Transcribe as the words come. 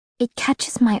It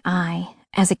catches my eye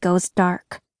as it goes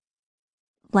dark.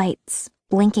 Lights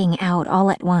blinking out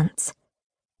all at once.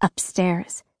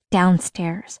 Upstairs,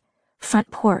 downstairs,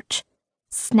 front porch,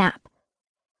 snap,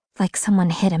 like someone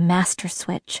hit a master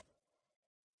switch.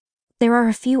 There are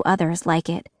a few others like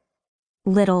it,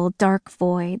 little dark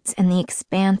voids in the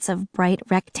expanse of bright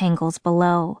rectangles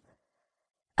below.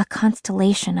 A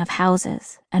constellation of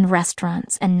houses and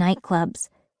restaurants and nightclubs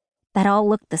that all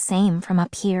look the same from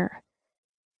up here.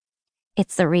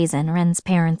 It's the reason Ren's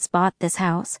parents bought this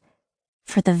house,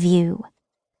 for the view.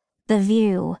 The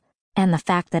view and the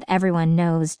fact that everyone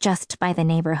knows just by the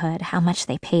neighborhood how much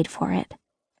they paid for it.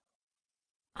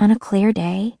 On a clear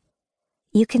day,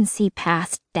 you can see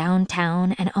past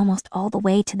downtown and almost all the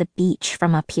way to the beach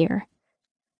from up here.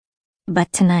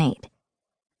 But tonight,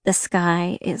 the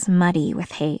sky is muddy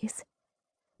with haze.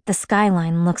 The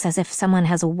skyline looks as if someone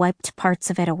has wiped parts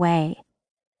of it away.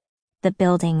 The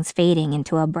buildings fading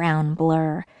into a brown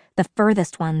blur, the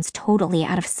furthest ones totally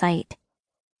out of sight.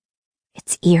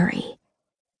 It's eerie.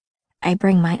 I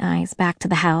bring my eyes back to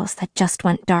the house that just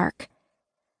went dark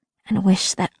and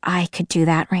wish that I could do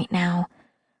that right now.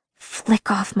 Flick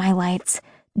off my lights,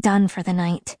 done for the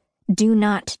night. Do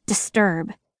not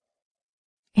disturb.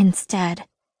 Instead,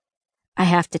 I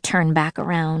have to turn back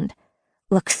around,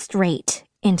 look straight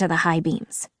into the high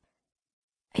beams.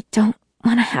 I don't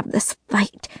want to have this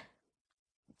fight.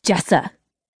 Jessa.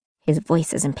 His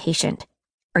voice is impatient.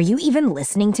 Are you even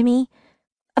listening to me?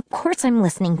 Of course I'm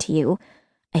listening to you,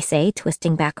 I say,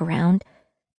 twisting back around.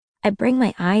 I bring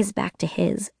my eyes back to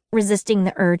his, resisting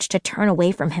the urge to turn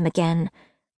away from him again.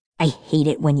 I hate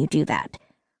it when you do that,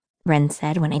 Ren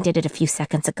said when I did it a few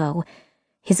seconds ago,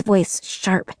 his voice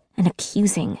sharp and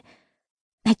accusing.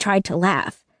 I tried to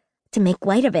laugh, to make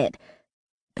light of it,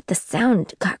 but the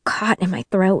sound got caught in my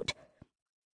throat.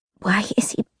 Why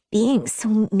is he being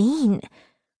so mean?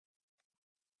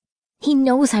 He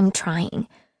knows I'm trying.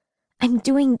 I'm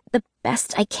doing the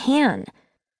best I can.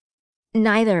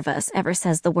 Neither of us ever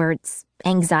says the words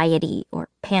anxiety or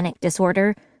panic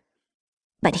disorder,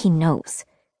 but he knows.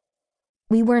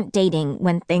 We weren't dating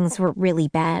when things were really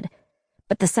bad,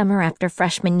 but the summer after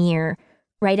freshman year,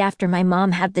 right after my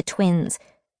mom had the twins,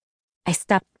 I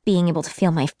stopped being able to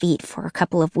feel my feet for a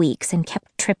couple of weeks and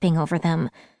kept tripping over them.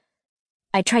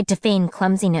 I tried to feign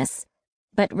clumsiness,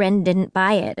 but Ren didn't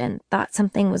buy it and thought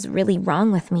something was really wrong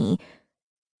with me.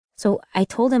 So I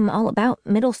told him all about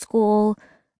middle school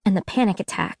and the panic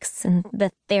attacks and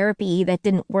the therapy that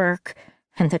didn't work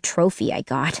and the trophy I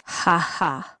got,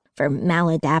 for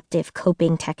maladaptive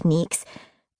coping techniques,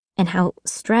 and how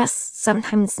stress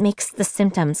sometimes makes the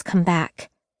symptoms come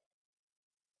back.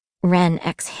 Ren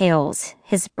exhales,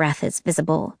 his breath is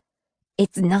visible.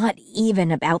 It's not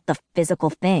even about the physical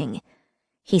thing,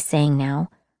 he's saying now.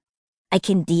 I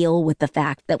can deal with the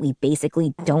fact that we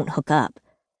basically don't hook up.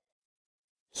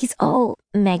 He's all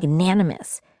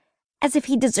magnanimous, as if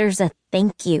he deserves a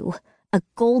thank you, a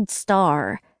gold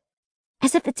star,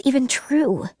 as if it's even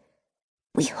true.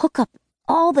 We hook up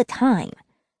all the time.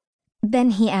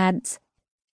 Then he adds,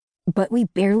 but we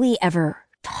barely ever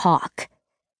talk.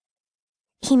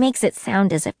 He makes it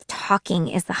sound as if talking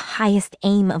is the highest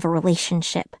aim of a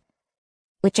relationship,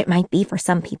 which it might be for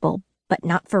some people, but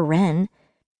not for Ren.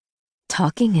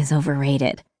 Talking is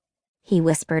overrated, he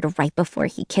whispered right before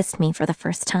he kissed me for the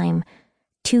first time,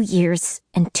 2 years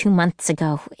and 2 months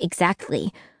ago,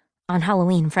 exactly, on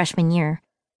Halloween freshman year.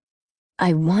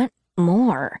 I want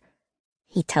more,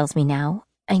 he tells me now.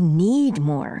 I need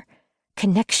more.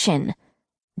 Connection.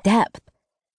 Depth.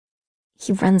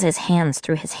 He runs his hands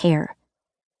through his hair.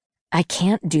 I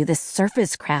can't do this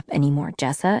surface crap anymore,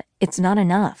 Jessa. It's not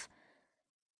enough.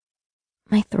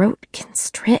 My throat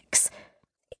constricts.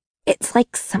 It's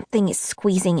like something is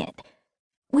squeezing it.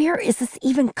 Where is this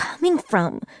even coming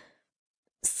from?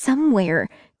 Somewhere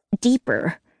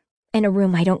deeper, in a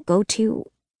room I don't go to.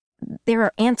 There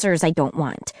are answers I don't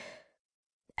want.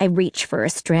 I reach for a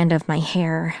strand of my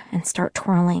hair and start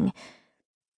twirling.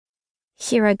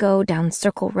 Here I go down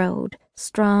Circle Road,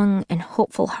 strong and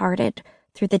hopeful-hearted,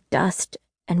 through the dust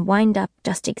and wind up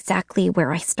just exactly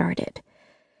where I started.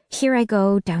 Here I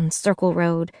go down Circle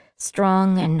Road,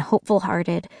 strong and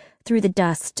hopeful-hearted, through the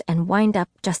dust and wind up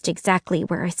just exactly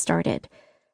where I started.